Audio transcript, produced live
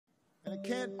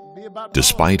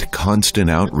Despite constant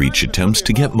outreach attempts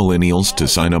to get millennials to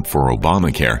sign up for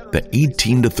Obamacare, the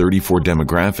 18 to 34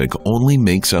 demographic only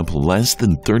makes up less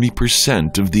than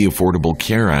 30% of the Affordable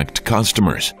Care Act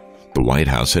customers. The White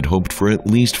House had hoped for at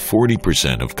least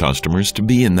 40% of customers to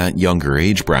be in that younger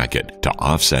age bracket to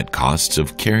offset costs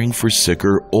of caring for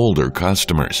sicker, older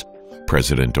customers.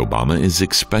 President Obama is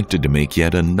expected to make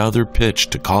yet another pitch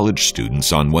to college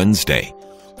students on Wednesday.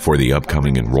 For the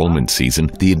upcoming enrollment season,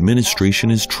 the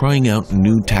administration is trying out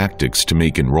new tactics to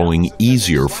make enrolling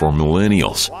easier for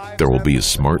millennials. There will be a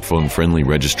smartphone-friendly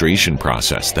registration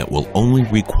process that will only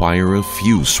require a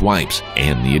few swipes,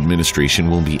 and the administration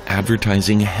will be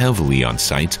advertising heavily on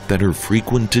sites that are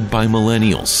frequented by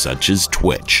millennials, such as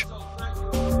Twitch.